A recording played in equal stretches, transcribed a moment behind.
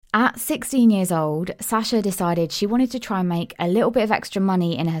At 16 years old, Sasha decided she wanted to try and make a little bit of extra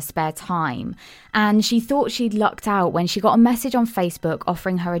money in her spare time. And she thought she'd lucked out when she got a message on Facebook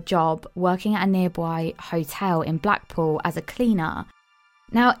offering her a job working at a nearby hotel in Blackpool as a cleaner.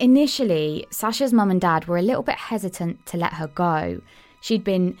 Now, initially, Sasha's mum and dad were a little bit hesitant to let her go. She'd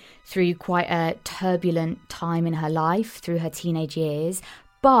been through quite a turbulent time in her life through her teenage years,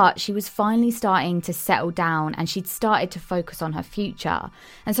 but she was finally starting to settle down and she'd started to focus on her future.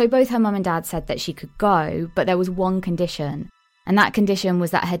 And so both her mum and dad said that she could go, but there was one condition. And that condition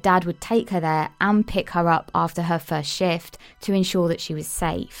was that her dad would take her there and pick her up after her first shift to ensure that she was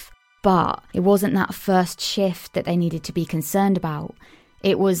safe. But it wasn't that first shift that they needed to be concerned about.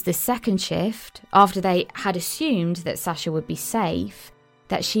 It was the second shift, after they had assumed that Sasha would be safe,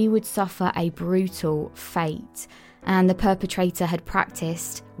 that she would suffer a brutal fate. And the perpetrator had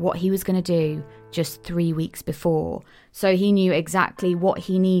practiced what he was going to do just 3 weeks before. So he knew exactly what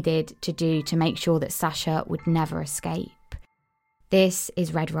he needed to do to make sure that Sasha would never escape. This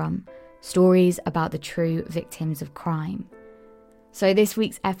is Red Rum, stories about the true victims of crime. So this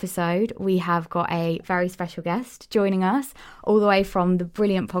week's episode, we have got a very special guest joining us all the way from the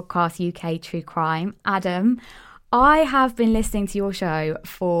brilliant podcast UK True Crime, Adam. I have been listening to your show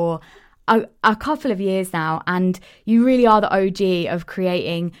for a couple of years now, and you really are the OG of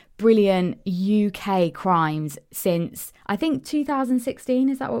creating brilliant UK crimes since, I think, 2016.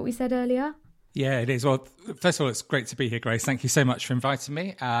 Is that what we said earlier? Yeah, it is. Well, first of all, it's great to be here, Grace. Thank you so much for inviting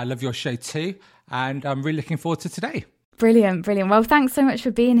me. I love your show too, and I'm really looking forward to today. Brilliant. Well, thanks so much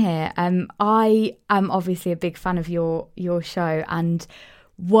for being here. I am obviously a big fan of your show, and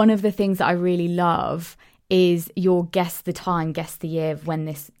one of the things that I really love is your guess the year of when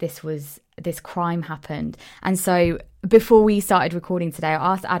this crime happened. And so before we started recording today,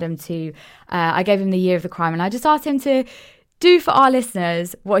 I asked Adam I gave him the year of the crime, and I just asked him to do for our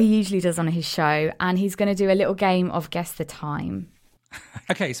listeners what he usually does on his show, and he's going to do a little game of guess the time.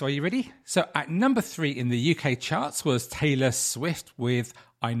 Okay, so are you ready? So at number 3 in the UK charts was Taylor Swift with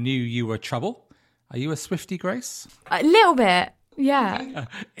I Knew You Were Trouble. Are you a Swiftie, Grace? A little bit. Yeah.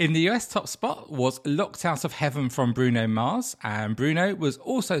 In the US, top spot was Locked Out of Heaven from Bruno Mars, and Bruno was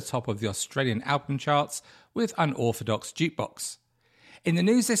also top of the Australian album charts with Unorthodox Jukebox. In the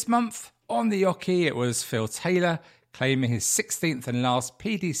news this month, on the Yoki, it was Phil Taylor claiming his 16th and last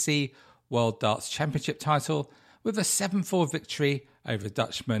PDC World Darts Championship title with a 7-4 victory over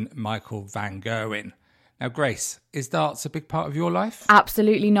Dutchman Michael van Gerwen. Now, Grace, is darts a big part of your life?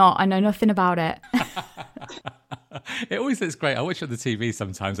 Absolutely not. I know nothing about it. It always looks great. I watch it on the TV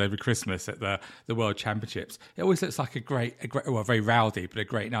sometimes over Christmas at the World Championships. It always looks like a great, well, very rowdy, but a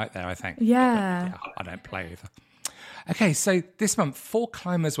great night there, I think. Yeah. I don't play either. Okay, so this month, 4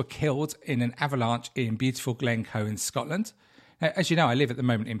 climbers were killed in an avalanche in beautiful Glencoe in Scotland. Now, as you know, I live at the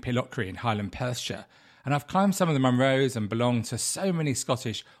moment in Pillochry in Highland Perthshire, and I've climbed some of the Munros and belong to so many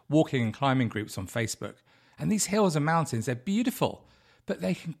Scottish walking and climbing groups on Facebook. And these hills and mountains, they're beautiful, but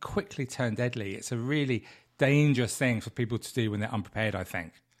they can quickly turn deadly. It's a really dangerous thing for people to do when they're unprepared, I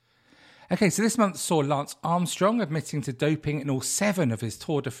think. Okay, so this month saw Lance Armstrong admitting to doping in all 7 of his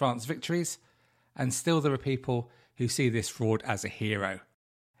Tour de France victories, and still there are people who see this fraud as a hero.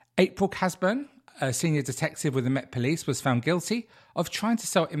 April Casburn, a senior detective with the Met Police, was found guilty of trying to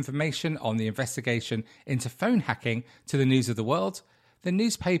sell information on the investigation into phone hacking to the News of the World, the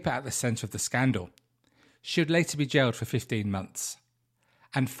newspaper at the centre of the scandal. She would later be jailed for 15 months.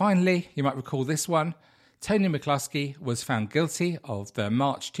 And finally, you might recall this one, Tony McCluskey was found guilty of the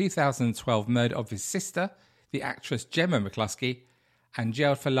March 2012 murder of his sister, the actress Gemma McCluskey, and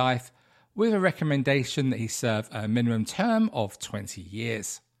jailed for life with a recommendation that he serve a minimum term of 20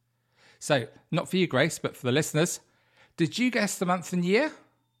 years. So, not for you, Grace, but for the listeners, did you guess the month and year?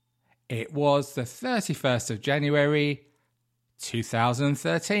 It was the 31st of January,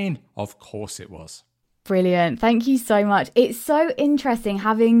 2013. Of course it was. Brilliant. Thank you so much. It's so interesting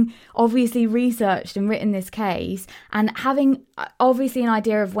having obviously researched and written this case and having obviously an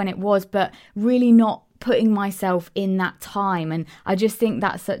idea of when it was, but really not putting myself in that time. And I just think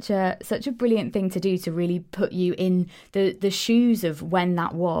that's such a brilliant thing to do, to really put you in the shoes of when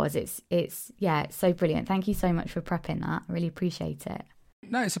that was. It's so brilliant. Thank you so much for prepping that. I really appreciate it.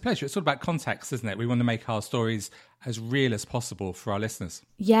 No, it's a pleasure. It's all about context, isn't it? We want to make our stories as real as possible for our listeners.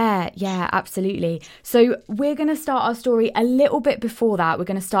 Yeah, absolutely. So we're going to start our story a little bit before that. We're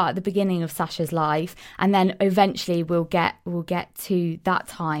going to start at the beginning of Sasha's life, and then eventually we'll get to that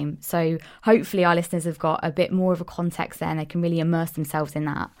time. So hopefully our listeners have got a bit more of a context there and they can really immerse themselves in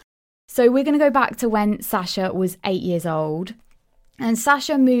that. So we're going to go back to when Sasha was 8 years old. And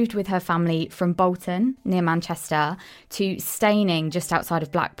Sasha moved with her family from Bolton, near Manchester, to Staining, just outside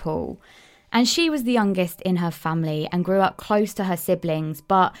of Blackpool. And she was the youngest in her family and grew up close to her siblings,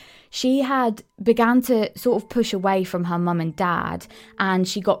 but she had began to sort of push away from her mum and dad, and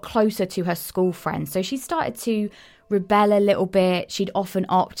she got closer to her school friends. So she started to rebel a little bit. She'd often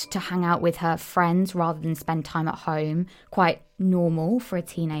opt to hang out with her friends rather than spend time at home. Quite normal for a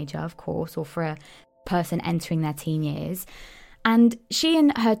teenager, of course, or for a person entering their teen years. And she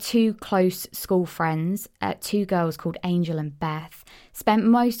and her two close school friends, two girls called Angel and Beth, spent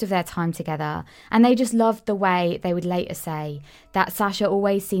most of their time together, and they just loved the way, they would later say, that Sasha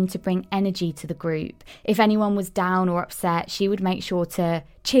always seemed to bring energy to the group. If anyone was down or upset, she would make sure to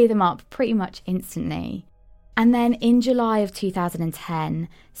cheer them up pretty much instantly. And then in July of 2010,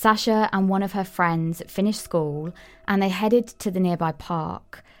 Sasha and one of her friends finished school and they headed to the nearby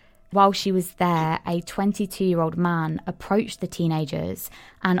park. While she was there, a 22-year-old man approached the teenagers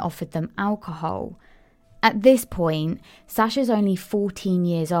and offered them alcohol. At this point, Sasha's only 14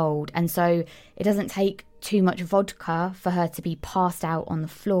 years old, and so it doesn't take too much vodka for her to be passed out on the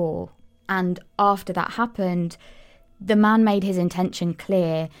floor. And after that happened, the man made his intention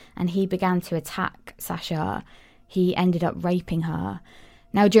clear and he began to attack Sasha. He ended up raping her.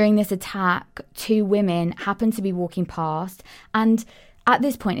 Now, during this attack, two women happened to be walking past, and at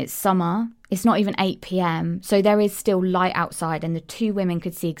this point, it's summer. It's not even 8 p.m, so there is still light outside, and the two women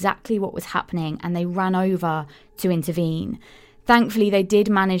could see exactly what was happening, and they ran over to intervene. Thankfully, they did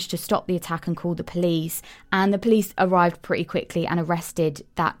manage to stop the attack and call the police, and the police arrived pretty quickly and arrested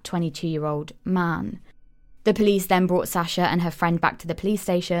that 22-year-old man. The police then brought Sasha and her friend back to the police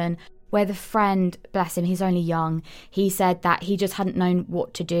station, where the friend, bless him, he's only young, he said that he just hadn't known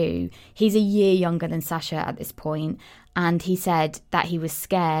what to do. He's a year younger than Sasha at this point, and he said that he was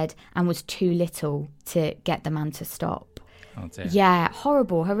scared and was too little to get the man to stop. Oh dear. Yeah,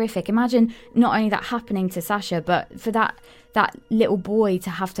 horrible, horrific. Imagine not only that happening to Sasha, but for that little boy to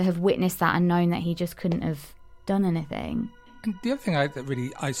have witnessed that and known that he just couldn't have done anything. And the other thing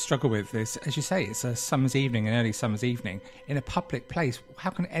I struggle with is, as you say, it's a summer's evening, an early summer's evening, in a public place. How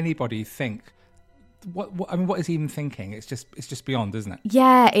can anybody think? What is he even thinking? It's just beyond, isn't it?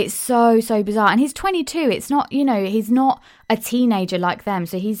 Yeah, it's so bizarre. And he's 22. It's not, he's not a teenager like them.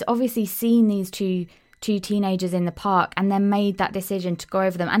 So he's obviously seen these two teenagers in the park and then made that decision to go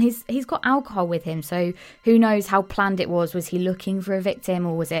over them. And he's got alcohol with him. So who knows how planned it was? Was he looking for a victim,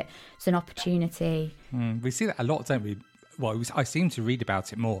 or was it just an opportunity? We see that a lot, don't we? Well, I seem to read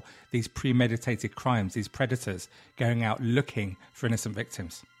about it more. These premeditated crimes, these predators going out looking for innocent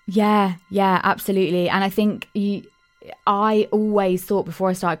victims. Yeah, absolutely. And I think I always thought, before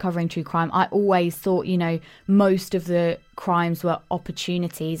I started covering true crime, I always thought, most of the crimes were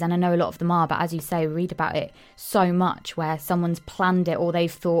opportunities. And I know a lot of them are, but as you say, we read about it so much where someone's planned it, or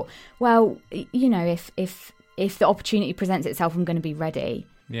they've thought, well, if the opportunity presents itself, I'm going to be ready.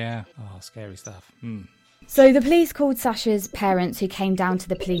 Yeah. Oh, scary stuff. So the police called Sasha's parents, who came down to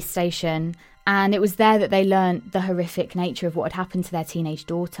the police station, and it was there that they learned the horrific nature of what had happened to their teenage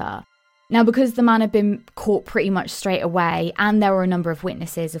daughter. Now, because the man had been caught pretty much straight away, and there were a number of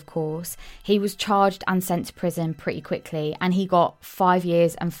witnesses, of course, he was charged and sent to prison pretty quickly, and he got 5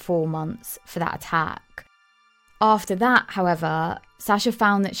 years and 4 months for that attack. After that, however, Sasha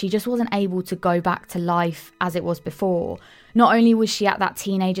found that she just wasn't able to go back to life as it was before. Not only was she at that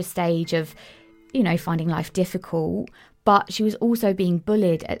teenager stage of finding life difficult, but she was also being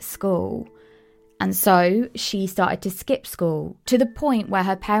bullied at school. And so she started to skip school, to the point where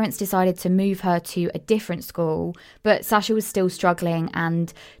her parents decided to move her to a different school, but Sasha was still struggling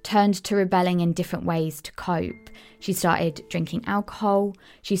and turned to rebelling in different ways to cope. She started drinking alcohol,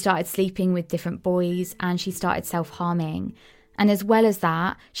 she started sleeping with different boys, and she started self-harming. And as well as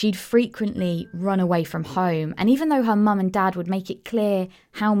that, she'd frequently run away from home. And even though her mum and dad would make it clear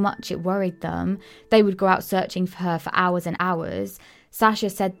how much it worried them, they would go out searching for her for hours and hours. Sasha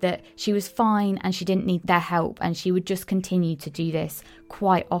said that she was fine and she didn't need their help, and she would just continue to do this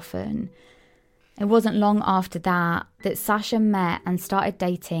quite often. It wasn't long after that Sasha met and started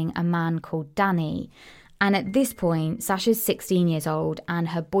dating a man called Danny. And at this point, Sasha's 16 years old and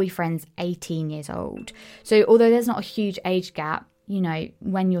her boyfriend's 18 years old. So although there's not a huge age gap,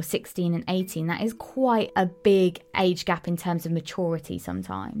 when you're 16 and 18, that is quite a big age gap in terms of maturity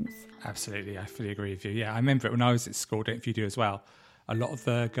sometimes. Absolutely, I fully agree with you. Yeah, I remember it when I was at school, don't know if you do as well. A lot of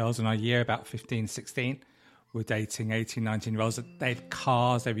the girls in our year, about 15, 16, were dating 18, 19-year-olds. They had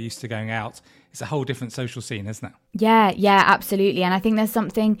cars, they were used to going out. It's a whole different social scene, isn't it? Yeah, absolutely. And I think there's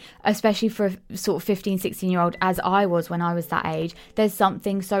something, especially for a sort of 15, 16-year-old, as I was when I was that age, there's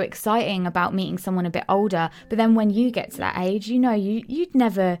something so exciting about meeting someone a bit older. But then when you get to that age, you'd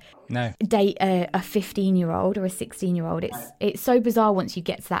never date a 15-year-old or a 16-year-old. It's so bizarre once you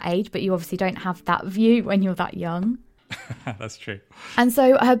get to that age, but you obviously don't have that view when you're that young. That's true. And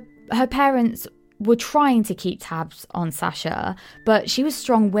so her parents were trying to keep tabs on Sasha, but she was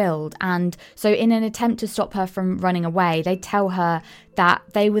strong-willed, and so in an attempt to stop her from running away, they tell her that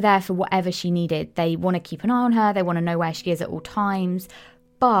they were there for whatever she needed. They want to keep an eye on her, they want to know where she is at all times.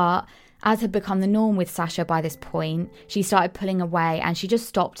 But as had become the norm with Sasha by this point, she started pulling away and she just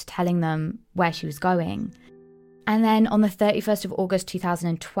stopped telling them where she was going. And then on the 31st of August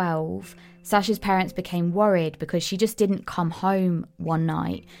 2012, Sasha's parents became worried because she just didn't come home one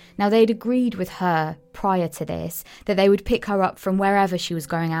night. Now, they'd agreed with her prior to this that they would pick her up from wherever she was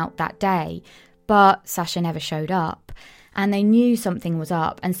going out that day, but Sasha never showed up. And they knew something was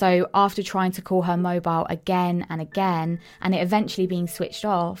up. And so after trying to call her mobile again and again, and it eventually being switched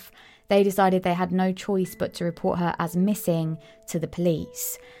off, they decided they had no choice but to report her as missing to the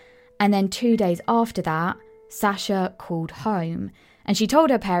police. And then 2 days after that, Sasha called home and she told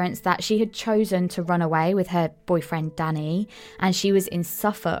her parents that she had chosen to run away with her boyfriend Danny, and she was in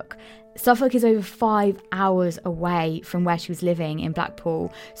Suffolk. Suffolk is over 5 hours away from where she was living in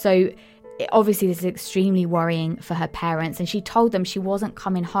Blackpool. So obviously this is extremely worrying for her parents, and she told them she wasn't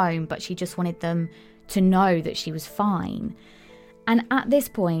coming home, but she just wanted them to know that she was fine. And at this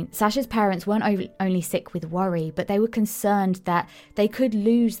point, Sasha's parents weren't only sick with worry, but they were concerned that they could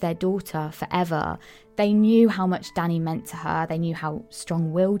lose their daughter forever. They knew how much Danny meant to her. They knew how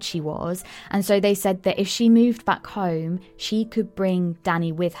strong-willed she was. And so they said that if she moved back home, she could bring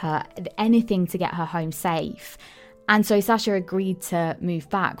Danny with her, anything to get her home safe. And so Sasha agreed to move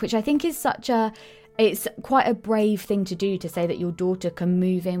back, which I think is it's quite a brave thing to do, to say that your daughter can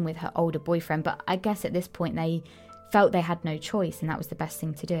move in with her older boyfriend. But I guess at this point they felt they had no choice, and that was the best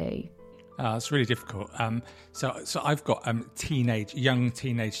thing to do. It's really difficult. So I've got young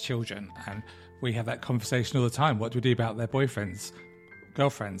teenage children, and we have that conversation all the time. What do we do about their boyfriends,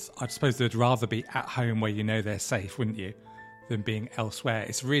 girlfriends? I suppose they'd rather be at home where you know they're safe, wouldn't you, than being elsewhere.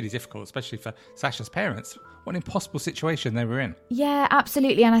 It's really difficult, especially for Sasha's parents. What an impossible situation they were in. Yeah,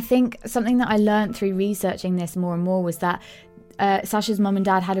 absolutely. And I think something that I learned through researching this more and more was that Sasha's mum and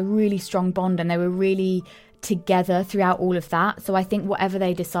dad had a really strong bond, and they were really together throughout all of that. So I think whatever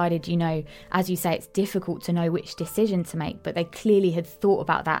they decided, as you say, it's difficult to know which decision to make, but they clearly had thought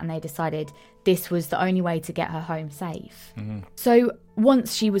about that, and they decided this was the only way to get her home safe. Mm-hmm. So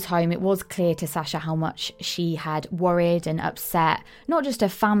once she was home, it was clear to Sasha how much she had worried and upset, not just her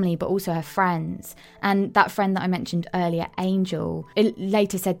family, but also her friends. And that friend that I mentioned earlier, Angel, it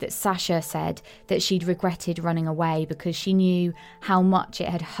later said that Sasha said that she'd regretted running away because she knew how much it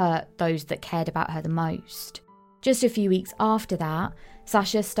had hurt those that cared about her the most. Just a few weeks after that,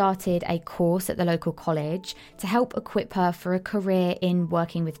 Sasha started a course at the local college to help equip her for a career in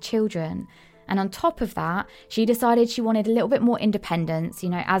working with children. And on top of that, she decided she wanted a little bit more independence,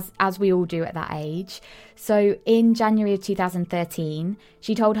 as we all do at that age. So in January of 2013,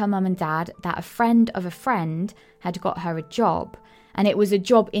 she told her mum and dad that a friend of a friend had got her a job. And it was a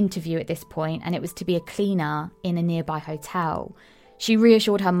job interview at this point, and it was to be a cleaner in a nearby hotel. She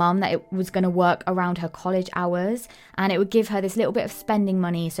reassured her mum that it was going to work around her college hours, and it would give her this little bit of spending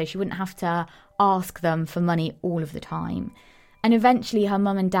money so she wouldn't have to ask them for money all of the time. And eventually her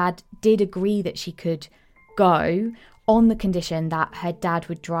mum and dad did agree that she could go on the condition that her dad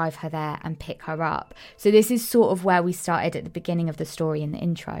would drive her there and pick her up. So this is sort of where we started at the beginning of the story in the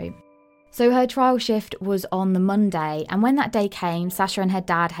intro. So her trial shift was on the Monday, and when that day came, Sasha and her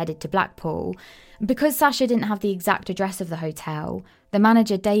dad headed to Blackpool. Because Sasha didn't have the exact address of the hotel, the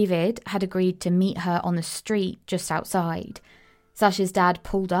manager, David, had agreed to meet her on the street just outside. Sasha's dad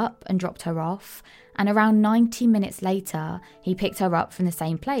pulled up and dropped her off, and around 90 minutes later, he picked her up from the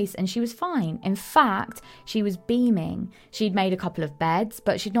same place, and she was fine. In fact, she was beaming. She'd made a couple of beds,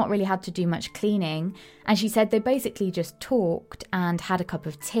 but she'd not really had to do much cleaning, and she said they basically just talked and had a cup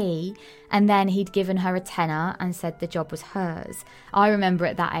of tea, and then he'd given her a tenner and said the job was hers. I remember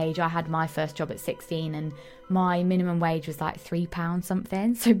at that age, I had my first job at 16, and my minimum wage was like £3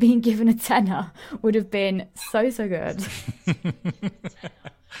 something, so being given a tenner would have been so good.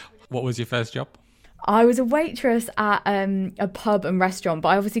 What was your first job? I was a waitress at a pub and restaurant, but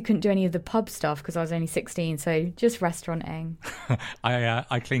I obviously couldn't do any of the pub stuff because I was only 16, so just restauranting.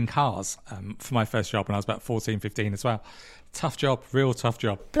 I cleaned cars for my first job when I was about 14, 15 as well. Tough job, real tough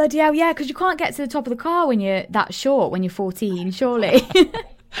job. Bloody hell, yeah, because you can't get to the top of the car when you're that short, when you're 14, surely.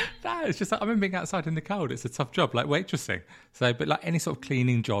 No, it's just like, I remember being outside in the cold. It's a tough job, like waitressing. So, but like any sort of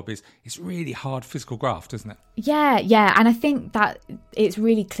cleaning job it's really hard physical graft, isn't it? Yeah. And I think that it's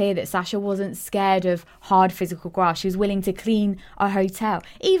really clear that Sasha wasn't scared of hard physical graft. She was willing to clean a hotel.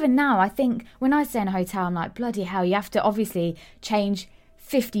 Even now, I think when I stay in a hotel, I'm like, bloody hell, you have to obviously change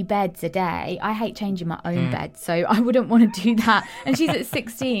 50 beds a day. I hate changing my own bed, so I wouldn't want to do that. And she's at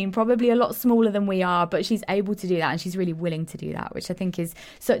 16, probably a lot smaller than we are, but she's able to do that and she's really willing to do that, which I think is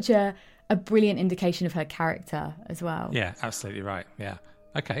such a brilliant indication of her character as well. Yeah, absolutely right. Yeah.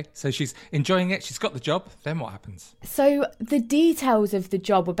 Okay, so she's enjoying it. She's got the job. Then what happens? So the details of the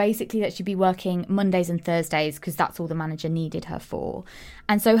job were basically that she'd be working Mondays and Thursdays because that's all the manager needed her for.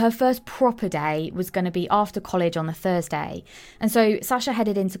 And so her first proper day was going to be after college on the Thursday. And so Sasha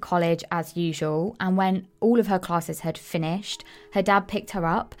headed into college as usual. And when all of her classes had finished, her dad picked her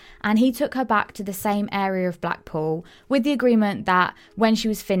up and he took her back to the same area of Blackpool with the agreement that when she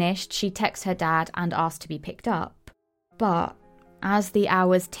was finished, she'd text her dad and ask to be picked up. But as the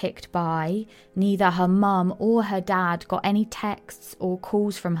hours ticked by, neither her mum or her dad got any texts or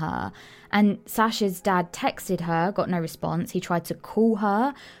calls from her. And Sasha's dad texted her, got no response. He tried to call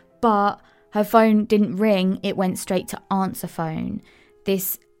her, but her phone didn't ring. It went straight to answer phone.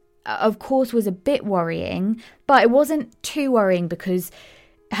 This, of course, was a bit worrying, but it wasn't too worrying because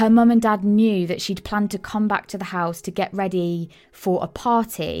her mum and dad knew that she'd planned to come back to the house to get ready for a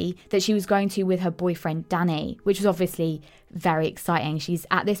party that she was going to with her boyfriend Danny, which was obviously very exciting.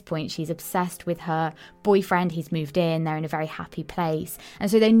 At this point, she's obsessed with her boyfriend. He's moved in, they're in a very happy place.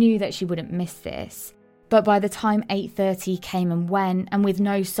 And so they knew that she wouldn't miss this. But by the time 8:30 came and went, and with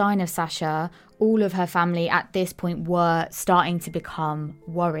no sign of Sasha, all of her family at this point were starting to become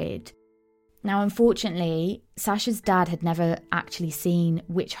worried. Now, unfortunately, Sasha's dad had never actually seen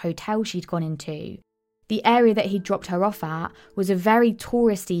which hotel she'd gone into. The area that he dropped her off at was a very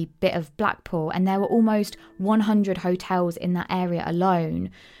touristy bit of Blackpool, and there were almost 100 hotels in that area alone.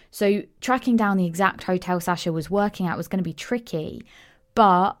 So tracking down the exact hotel Sasha was working at was going to be tricky.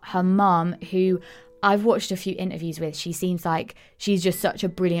 But her mum, who I've watched a few interviews with, she seems like she's just such a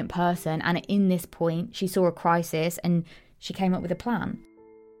brilliant person. And in this point, she saw a crisis and she came up with a plan.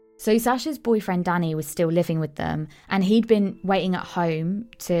 So Sasha's boyfriend Danny was still living with them and he'd been waiting at home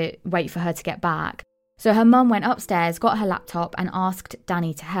to wait for her to get back. So her mum went upstairs, got her laptop and asked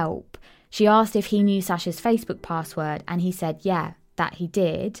Danny to help. She asked if he knew Sasha's Facebook password and he said yeah, that he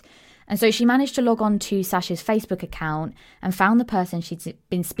did. And so she managed to log on to Sasha's Facebook account and found the person she'd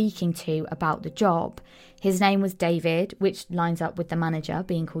been speaking to about the job. His name was David, which lines up with the manager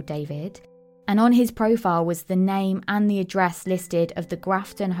being called David. And on his profile was the name and the address listed of the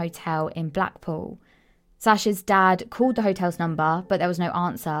Grafton Hotel in Blackpool. Sasha's dad called the hotel's number, but there was no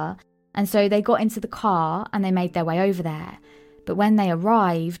answer. And so they got into the car and they made their way over there. But when they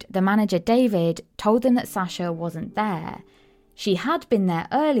arrived, the manager David told them that Sasha wasn't there. She had been there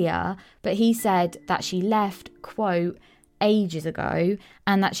earlier, but he said that she left, quote, ages ago,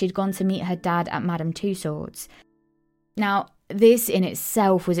 and that she'd gone to meet her dad at Madame Tussauds. Now, this in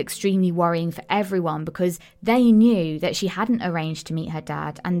itself was extremely worrying for everyone because they knew that she hadn't arranged to meet her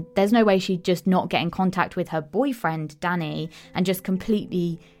dad, and there's no way she'd just not get in contact with her boyfriend, Danny, and just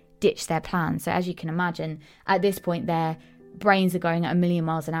completely ditch their plan. So as you can imagine, at this point, their brains are going at 1,000,000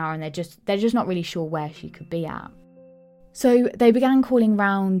 miles an hour and they're just not really sure where she could be at. So they began calling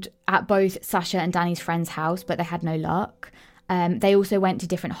round at both Sasha and Danny's friend's house, but they had no luck. They also went to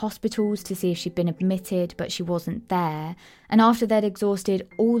different hospitals to see if she'd been admitted, but she wasn't there. And after they'd exhausted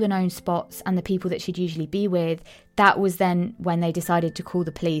all the known spots and the people that she'd usually be with, that was then when they decided to call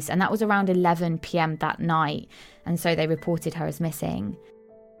the police. And that was around 11 p.m. that night. And so they reported her as missing.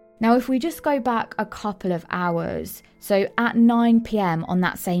 Now, if we just go back a couple of hours, so at 9 p.m. on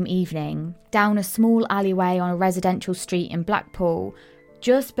that same evening, down a small alleyway on a residential street in Blackpool,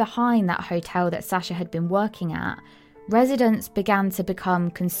 just behind that hotel that Sasha had been working at, residents began to become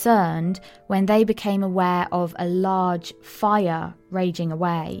concerned when they became aware of a large fire raging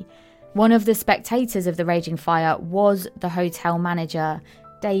away. One of the spectators of the raging fire was the hotel manager,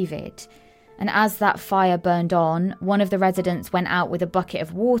 David. And as that fire burned on, one of the residents went out with a bucket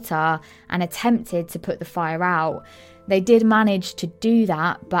of water and attempted to put the fire out. They did manage to do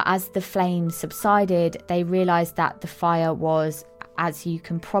that, but as the flames subsided, they realised that the fire was as you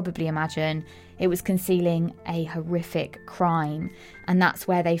can probably imagine, it was concealing a horrific crime, and that's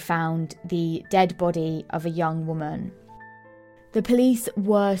where they found the dead body of a young woman. The police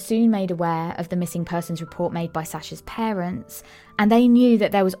were soon made aware of the missing persons report made by Sasha's parents, and they knew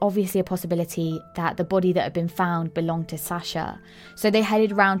that there was obviously a possibility that the body that had been found belonged to Sasha. So they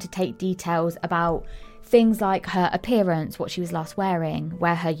headed round to take details about things like her appearance, what she was last wearing,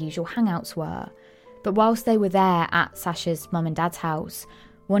 where her usual hangouts were. But whilst they were there at Sasha's mum and dad's house,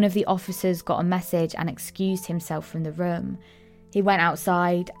 one of the officers got a message and excused himself from the room. He went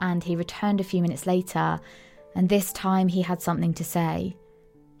outside and he returned a few minutes later, and this time he had something to say.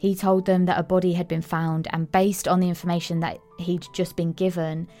 He told them that a body had been found, and based on the information that he'd just been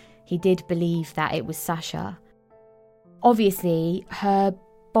given, he did believe that it was Sasha. Obviously, her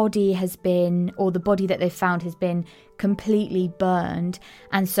body has been, or the body that they've found has been completely burned,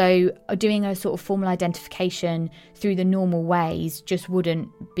 and so doing a sort of formal identification through the normal ways just wouldn't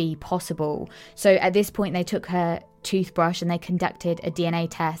be possible. So at this point they took her toothbrush and they conducted a DNA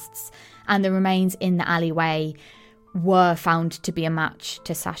tests, and the remains in the alleyway were found to be a match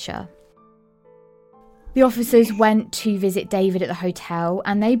to Sasha. The officers went to visit David at the hotel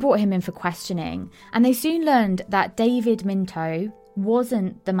and they brought him in for questioning, and they soon learned that David Minto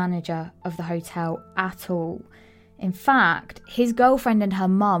wasn't the manager of the hotel at all. In fact, his girlfriend and her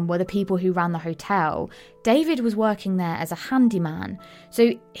mum were the people who ran the hotel. David was working there as a handyman.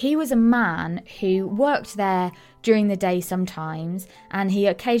 So he was a man who worked there during the day sometimes, and he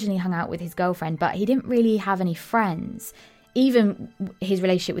occasionally hung out with his girlfriend, but he didn't really have any friends. Even his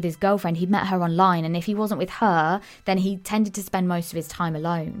relationship with his girlfriend, he'd met her online, and if he wasn't with her, then he tended to spend most of his time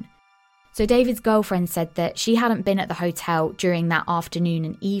alone. So David's girlfriend said that she hadn't been at the hotel during that afternoon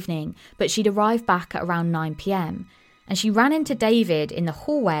and evening, but she'd arrived back at around 9 p.m. and she ran into David in the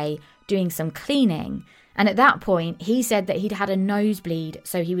hallway doing some cleaning. And at that point, he said that he'd had a nosebleed,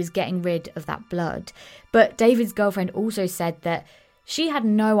 so he was getting rid of that blood. But David's girlfriend also said that she had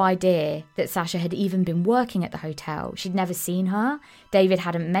no idea that Sasha had even been working at the hotel. She'd never seen her. David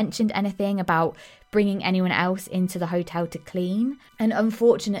hadn't mentioned anything about bringing anyone else into the hotel to clean. And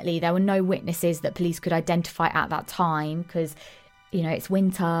unfortunately, there were no witnesses that police could identify at that time because, you know, it's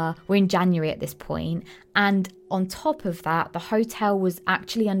winter, we're in January at this point. And on top of that, the hotel was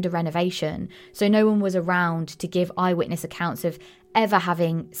actually under renovation. So no one was around to give eyewitness accounts of ever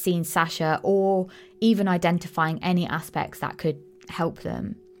having seen Sasha or even identifying any aspects that could help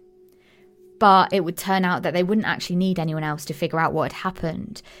them. But it would turn out that they wouldn't actually need anyone else to figure out what had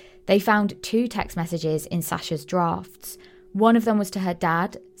happened. They found 2 text messages in Sasha's drafts. One of them was to her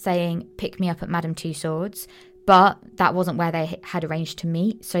dad saying, "Pick me up at Madame Tussauds," but that wasn't where they had arranged to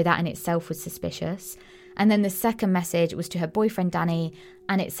meet, so that in itself was suspicious. And then the second message was to her boyfriend Danny,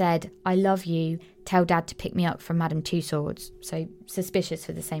 and it said, "I love you, tell dad to pick me up from Madame Tussauds," so suspicious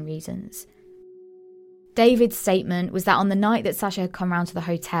for the same reasons. David's statement was that on the night that Sasha had come round to the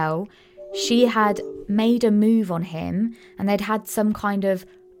hotel, she had made a move on him and they'd had some kind of,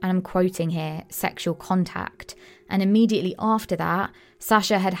 and I'm quoting here, sexual contact. And immediately after that,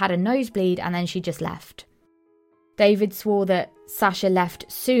 Sasha had had a nosebleed and then she just left. David swore that Sasha left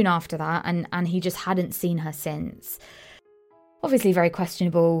soon after that and he just hadn't seen her since. Obviously very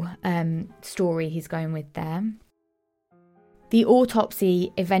questionable story he's going with there. The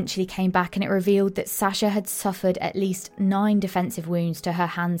autopsy eventually came back and it revealed that Sasha had suffered at least 9 defensive wounds to her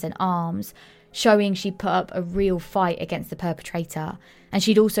hands and arms, showing she put up a real fight against the perpetrator. And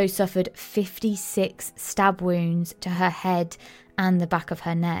she'd also suffered 56 stab wounds to her head and the back of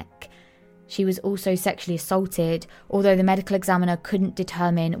her neck. She was also sexually assaulted, although the medical examiner couldn't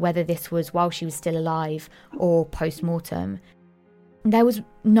determine whether this was while she was still alive or post-mortem. There was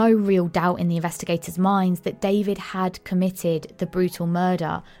no real doubt in the investigators' minds that David had committed the brutal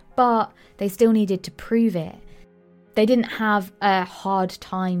murder, but they still needed to prove it. They didn't have a hard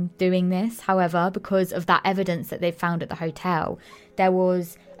time doing this, however, because of that evidence that they found at the hotel. There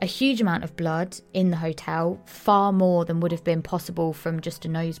was a huge amount of blood in the hotel, far more than would have been possible from just a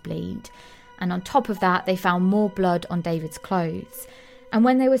nosebleed. And on top of that, they found more blood on David's clothes. And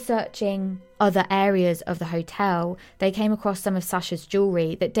when they were searching other areas of the hotel, they came across some of Sasha's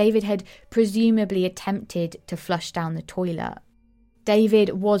jewellery that David had presumably attempted to flush down the toilet.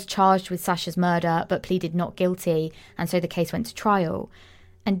 David was charged with Sasha's murder but pleaded not guilty, and so the case went to trial.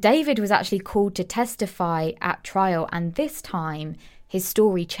 And David was actually called to testify at trial, and this time his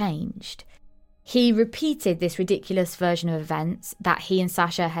story changed. He repeated this ridiculous version of events that he and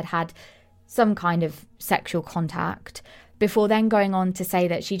Sasha had had some kind of sexual contact, before then going on to say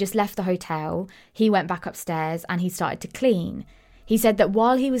that she just left the hotel, he went back upstairs and he started to clean. He said that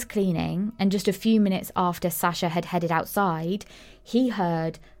while he was cleaning, and just a few minutes after Sasha had headed outside, he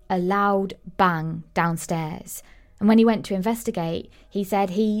heard a loud bang downstairs. And when he went to investigate, he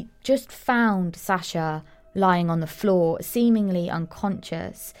said he just found Sasha lying on the floor, seemingly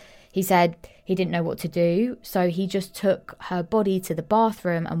unconscious. He said he didn't know what to do, so he just took her body to the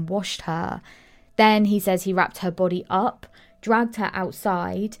bathroom and washed her. Then he says he wrapped her body up, dragged her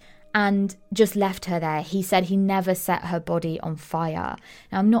outside, and just left her there. He said he never set her body on fire.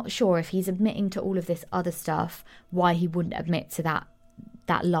 Now, I'm not sure if he's admitting to all of this other stuff, why he wouldn't admit to that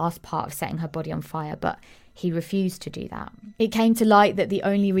last part of setting her body on fire, but he refused to do that. It came to light that the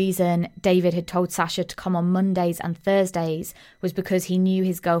only reason David had told Sasha to come on Mondays and Thursdays was because he knew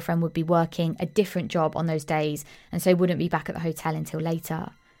his girlfriend would be working a different job on those days and so wouldn't be back at the hotel until later.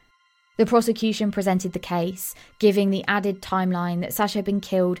 The prosecution presented the case, giving the added timeline that Sasha had been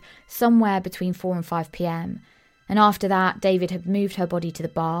killed somewhere between 4 and 5 p.m. And after that, David had moved her body to the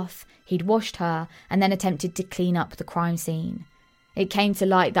bath, he'd washed her, and then attempted to clean up the crime scene. It came to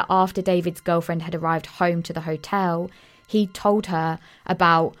light that after David's girlfriend had arrived home to the hotel, he told her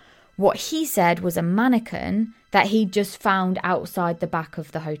about what he said was a mannequin that he'd just found outside the back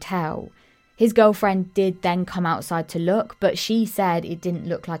of the hotel. His girlfriend did then come outside to look, but she said it didn't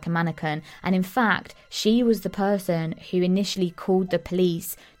look like a mannequin. And in fact, she was the person who initially called the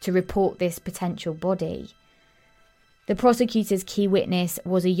police to report this potential body. The prosecutor's key witness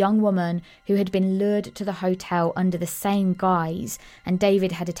was a young woman who had been lured to the hotel under the same guise, and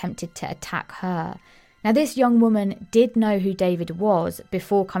David had attempted to attack her. Now, this young woman did know who David was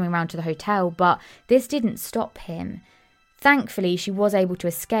before coming round to the hotel, but this didn't stop him. Thankfully, she was able to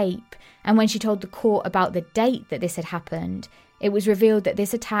escape, and when she told the court about the date that this had happened, it was revealed that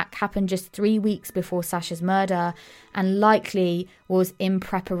this attack happened just 3 weeks before Sasha's murder and likely was in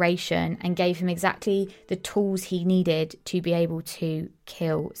preparation and gave him exactly the tools he needed to be able to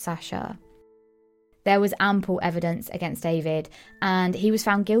kill Sasha. There was ample evidence against David, and he was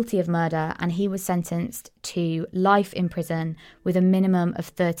found guilty of murder, and he was sentenced to life in prison with a minimum of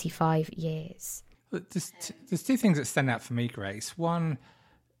 35 years. There's two things that stand out for me, Grace. One,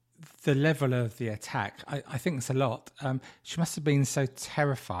 the level of the attack. I think it's a lot. She must have been so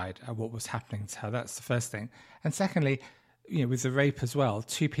terrified at what was happening to her. That's the first thing. And secondly, with the rape as well,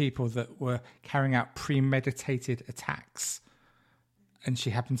 two people that were carrying out premeditated attacks, and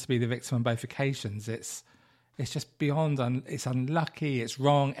she happened to be the victim on both occasions. It's just beyond, it's unlucky, it's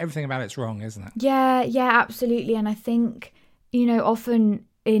wrong. Everything about it's wrong, isn't it? Yeah, absolutely. And I think, often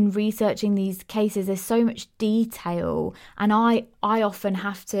in researching these cases, there's so much detail, and I often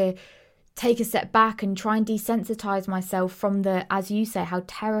have to take a step back and try and desensitize myself from as you say, how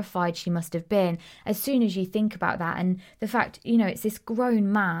terrified she must have been as soon as you think about that. And the fact, it's this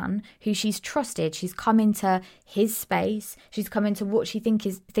grown man who she's trusted. She's come into his space. She's come into what she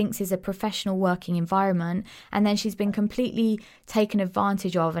thinks is a professional working environment. And then she's been completely taken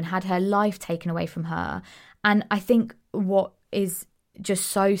advantage of and had her life taken away from her. And I think what is just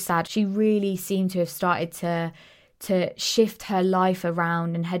so sad, she really seemed to have started to shift her life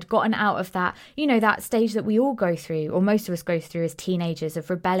around and had gotten out of that, that stage that we all go through, or most of us go through as teenagers, of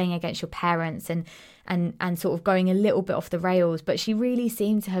rebelling against your parents and sort of going a little bit off the rails. But she really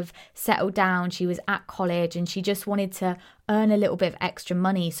seemed to have settled down. She was at college and she just wanted to earn a little bit of extra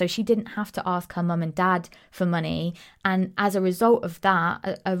money so she didn't have to ask her mum and dad for money. And as a result of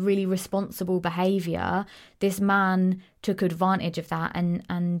that, a really responsible behaviour, this man took advantage of that.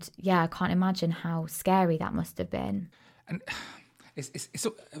 And yeah, I can't imagine how scary that must have been. And it's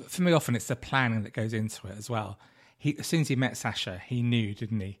for me, often it's the planning that goes into it as well. As soon as he met Sasha, he knew,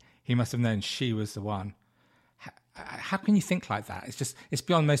 didn't he? He must have known she was the one. How can you think like that? It's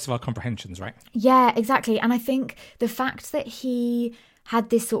beyond most of our comprehensions, right? Yeah, exactly. And I think the fact that he had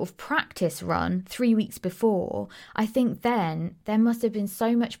this sort of practice run 3 weeks before, I think then there must have been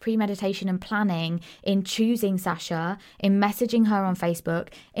so much premeditation and planning in choosing Sasha, in messaging her on Facebook,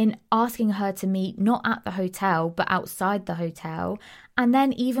 in asking her to meet not at the hotel, but outside the hotel. And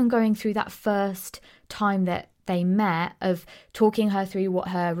then even going through that first time that they met, of talking her through what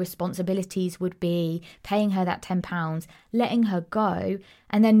her responsibilities would be, paying her that £10, letting her go,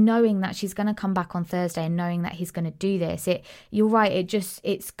 and then knowing that she's going to come back on Thursday and knowing that he's going to do this. You're right,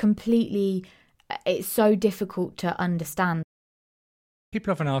 it's so difficult to understand.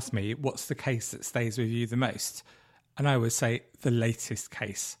 People often ask me, what's the case that stays with you the most? And I always say the latest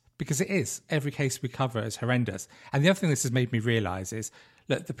case, because it is. Every case we cover is horrendous. And the other thing this has made me realise is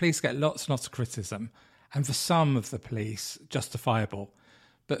that the police get lots and lots of criticism, and for some of the police, justifiable.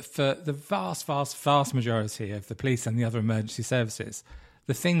 But for the vast, vast, vast majority of the police and the other emergency services,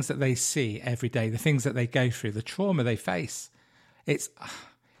 the things that they see every day, the things that they go through, the trauma they face,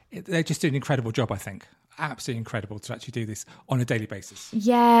 They just do an incredible job, I think. Absolutely incredible to actually do this on a daily basis.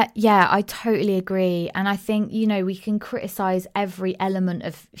 Yeah, I totally agree. And I think, we can criticize every element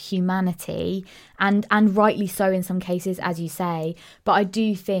of humanity and rightly so in some cases, as you say. But I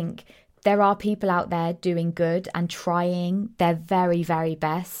do think there are people out there doing good and trying their very, very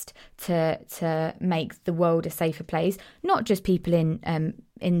best to make the world a safer place. Not just people in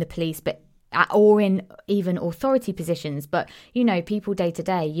the police, but or in even authority positions, but people day to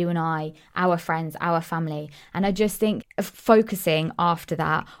day, you and I, our friends, our family. And I just think of focusing after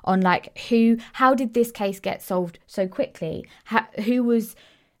that on how did this case get solved so quickly?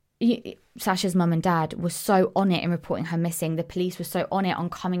 Sasha's mum and dad was so on it in reporting her missing. The police were so on it on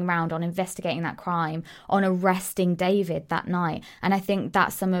coming round, on investigating that crime, on arresting David that night. And I think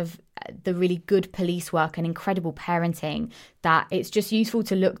that's some of the really good police work and incredible parenting that it's just useful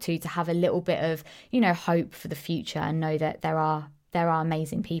to look to have a little bit of, hope for the future and know that there are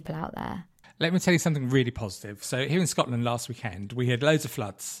amazing people out there. Let me tell you something really positive. So here in Scotland last weekend, we had loads of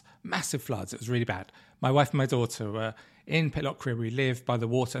floods, massive floods. It was really bad. My wife and my daughter were in Pitlochry, where we live, by the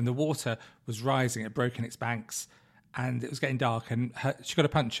water, and the water was rising. It had broken its banks, and it was getting dark, and she got a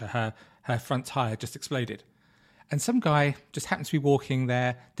puncture. Her front tyre just exploded. And some guy just happened to be walking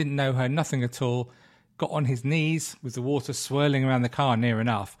there, didn't know her, nothing at all, got on his knees with the water swirling around the car near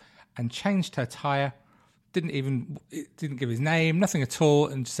enough, and changed her tyre. Didn't give his name, nothing at all,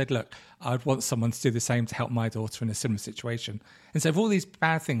 and just said, look, I'd want someone to do the same to help my daughter in a similar situation. And so of all these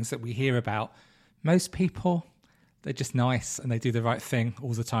bad things that we hear about, most people, they're just nice and they do the right thing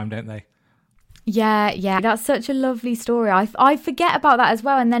all the time, don't they? Yeah. That's such a lovely story. I forget about that as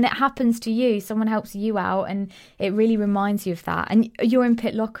well. And then it happens to you. Someone helps you out and it really reminds you of that. And you're in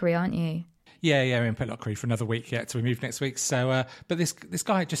Pitlochry, aren't you? Yeah, we're in Pitlochry for another week yet, so we move next week. So, but this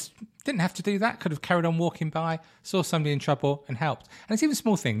guy just didn't have to do that. Could have carried on walking by, saw somebody in trouble and helped. And it's even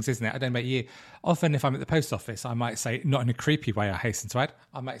small things, isn't it? I don't know about you. Often if I'm at the post office, I might say, not in a creepy way, I hasten to add,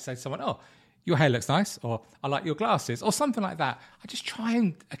 I might say to someone, oh, your hair looks nice, or I like your glasses, or something like that. I just try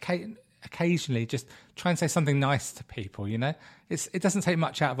and occasionally just try and say something nice to people, It doesn't take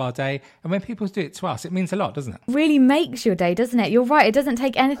much out of our day. And when people do it to us, it means a lot, doesn't it? Really makes your day, doesn't it? You're right. It doesn't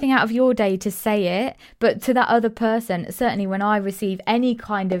take anything out of your day to say it. But to that other person, certainly when I receive any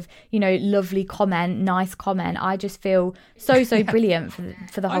kind of, lovely comment, nice comment, I just feel so brilliant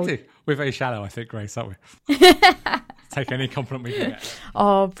for the whole... I do. We're very shallow, I think, Grace, aren't we? Take any compliment we can get.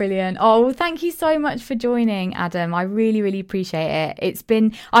 Oh, brilliant. Oh, well, thank you so much for joining, Adam. I really, really appreciate it. It's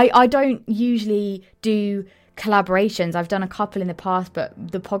been... I don't usually do collaborations. I've done a couple in the past, but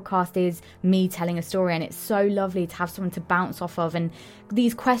the podcast is me telling a story, and it's so lovely to have someone to bounce off of, and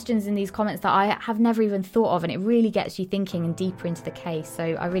these questions and these comments that I have never even thought of, and it really gets you thinking and deeper into the case. So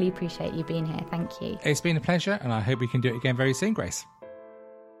I really appreciate you being here. Thank you. It's been a pleasure, and I hope we can do it again very soon, Grace.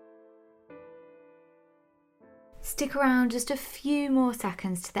 Stick around just a few more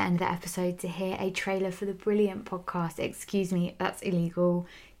seconds to the end of the episode to hear a trailer for the brilliant podcast Excuse Me, That's Illegal.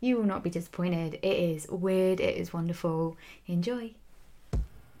 You will not be disappointed. It is weird, it is wonderful. Enjoy.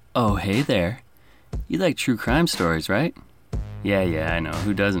 Oh, hey there. You like true crime stories, right? Yeah, I know,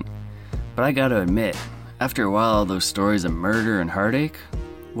 who doesn't? But I gotta admit, after a while, all those stories of murder and heartache,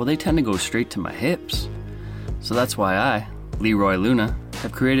 well, they tend to go straight to my hips. So that's why I, Leroy Luna,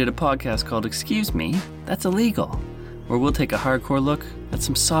 have created a podcast called Excuse Me, That's Illegal, where we'll take a hardcore look at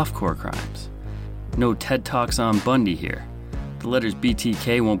some softcore crimes. No TED Talks on Bundy here. The letters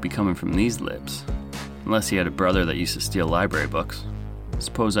BTK won't be coming from these lips. Unless he had a brother that used to steal library books.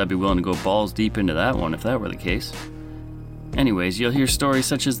 Suppose I'd be willing to go balls deep into that one if that were the case. Anyways, you'll hear stories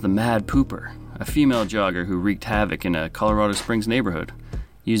such as the Mad Pooper, a female jogger who wreaked havoc in a Colorado Springs neighborhood,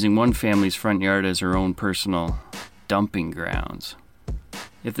 using one family's front yard as her own personal dumping grounds.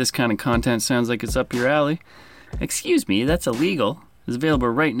 If this kind of content sounds like it's up your alley, Excuse Me, That's Illegal is available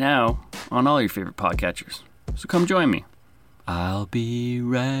right now on all your favorite podcatchers. So come join me. I'll be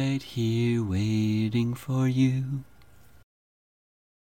right here waiting for you.